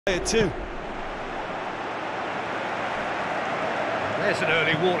Two. There's an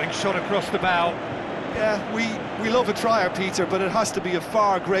early warning shot across the bow. Yeah, we love a tryer, Peter, but it has to be a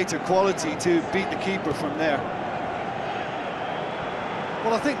far greater quality to beat the keeper from there.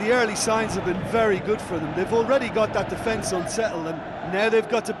 Well, I think the early signs have been very good for them. They've already got that defence unsettled, and now they've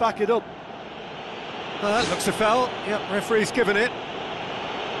got to back it up. That looks a foul. Yep, referee's given it.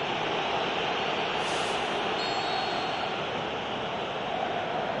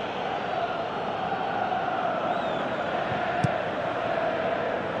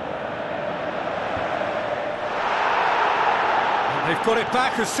 They've got it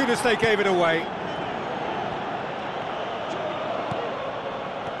back as soon as they gave it away.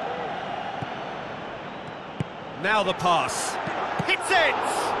 Now the pass. Hits it!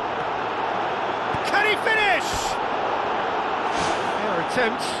 Can he finish? Their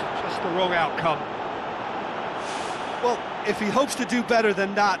attempt, just the wrong outcome. Well, if he hopes to do better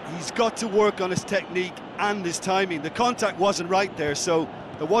than that, he's got to work on his technique and his timing. The contact wasn't right there, so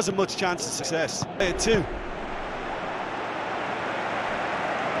there wasn't much chance of success. Two.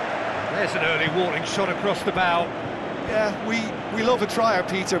 There's an early warning shot across the bow. Yeah, we love a tryer,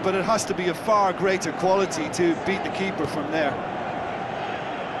 Peter, but it has to be a far greater quality to beat the keeper from there.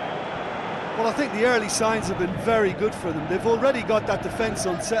 Well, I think the early signs have been very good for them. They've already got that defence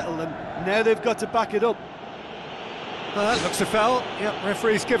unsettled, and now they've got to back it up. That looks a foul. Yep,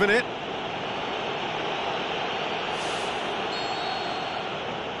 referee's given it.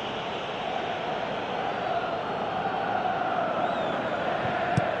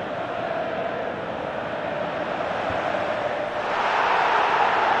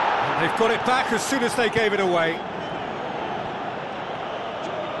 They've got it back as soon as they gave it away.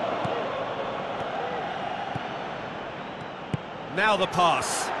 Now the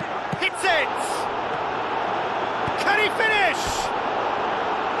pass. Hits it! Can he finish?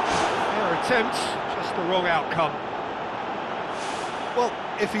 Their attempt, just the wrong outcome. Well,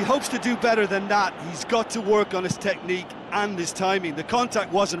 if he hopes to do better than that, he's got to work on his technique and his timing. The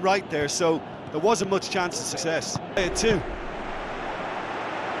contact wasn't right there, so there wasn't much chance of success. Two.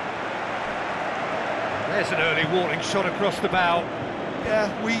 There's an early warning shot across the bow. Yeah,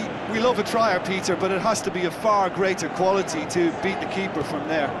 we love a tryer, Peter, but it has to be a far greater quality to beat the keeper from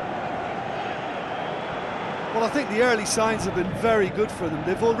there. Well, I think the early signs have been very good for them.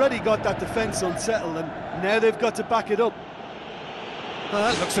 They've already got that defence unsettled, and now they've got to back it up.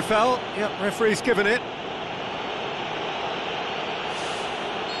 That looks a foul. Yep, referee's given it.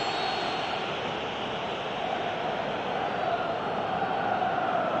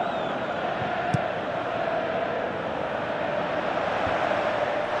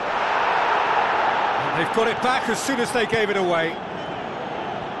 They've got it back as soon as they gave it away.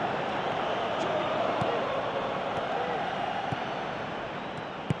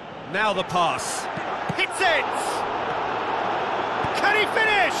 Now the pass. Hits it! Can he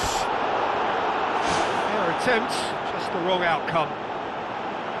finish? Their attempt, just the wrong outcome.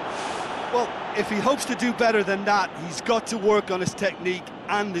 Well, if he hopes to do better than that, he's got to work on his technique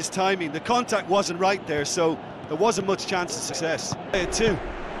and his timing. The contact wasn't right there, so there wasn't much chance of success. Two.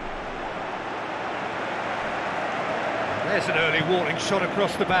 There's an early warning shot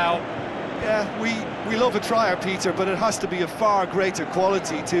across the bow. Yeah, we love a tryer, Peter, but it has to be a far greater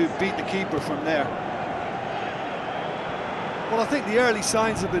quality to beat the keeper from there. Well, I think the early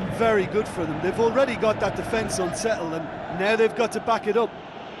signs have been very good for them. They've already got that defence unsettled, and now they've got to back it up.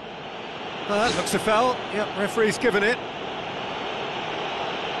 That looks a foul. Yep, referee's given it.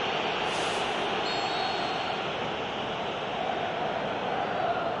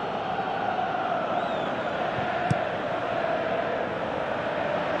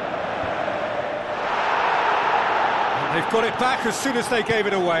 They've got it back as soon as they gave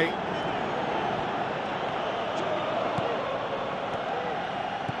it away.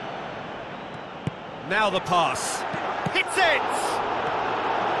 Now the pass. Hits it!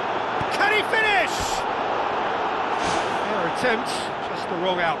 Can he finish? Their attempt, just the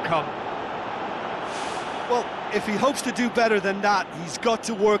wrong outcome. Well, if he hopes to do better than that, he's got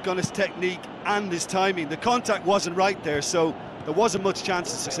to work on his technique and his timing. The contact wasn't right there, so there wasn't much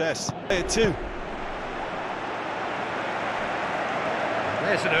chance of success. Two.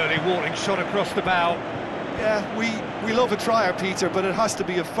 There's an early warning shot across the bow. Yeah, we love a tryer, Peter, but it has to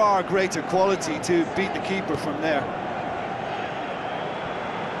be a far greater quality to beat the keeper from there.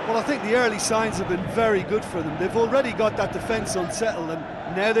 Well, I think the early signs have been very good for them. They've already got that defence unsettled, and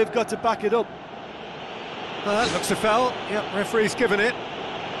now they've got to back it up. That looks a foul. Yep, referee's given it.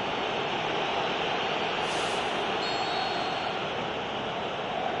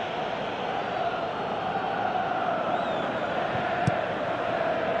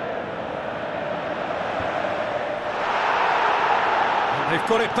 They've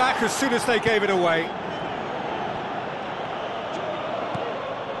got it back as soon as they gave it away.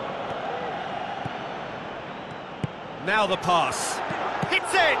 Now the pass.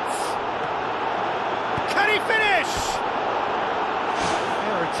 Hits it! Can he finish?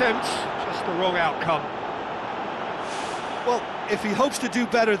 Their attempt, just the wrong outcome. Well, if he hopes to do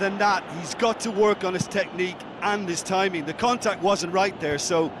better than that, he's got to work on his technique and his timing. The contact wasn't right there,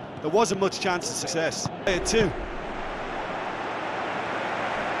 so there wasn't much chance of success. Two.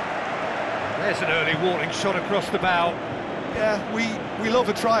 There's an early warning shot across the bow. Yeah, we love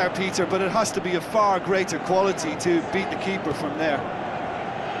a trier, Peter, but it has to be a far greater quality to beat the keeper from there.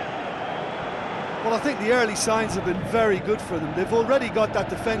 Well, I think the early signs have been very good for them. They've already got that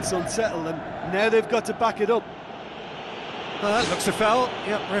defence unsettled, and now they've got to back it up. That looks a foul.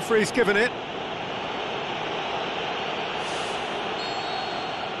 Yep, referee's given it.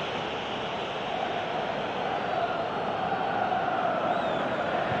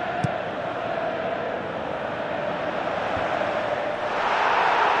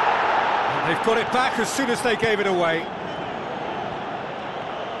 They've got it back as soon as they gave it away.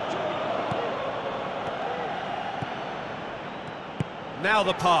 Now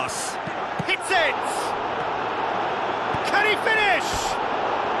the pass. Hits it! Can he finish?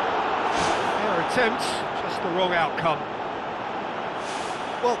 Their attempt, just the wrong outcome.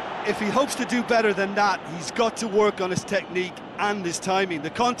 Well, if he hopes to do better than that, he's got to work on his technique and his timing. The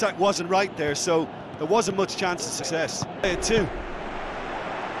contact wasn't right there, so there wasn't much chance of success. Two.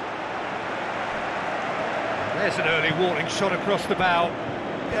 There's an early warning shot across the bow.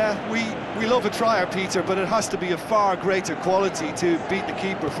 Yeah, we love a trier, Peter, but it has to be a far greater quality to beat the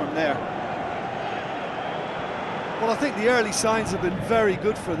keeper from there. Well, I think the early signs have been very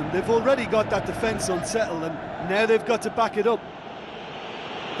good for them. They've already got that defence unsettled, and now they've got to back it up.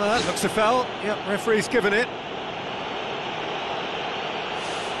 That looks a foul. Yep, referee's given it.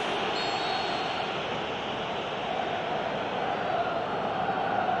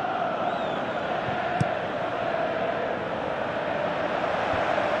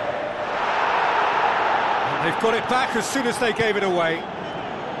 They've got it back as soon as they gave it away.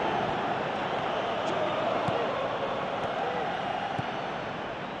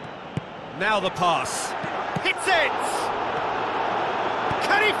 Now the pass. Hits it!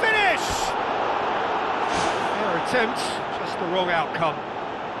 Can he finish? Their attempt, just the wrong outcome.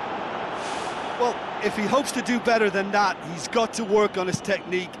 Well, if he hopes to do better than that, he's got to work on his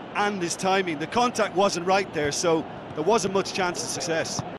technique and his timing. The contact wasn't right there, so there wasn't much chance of success.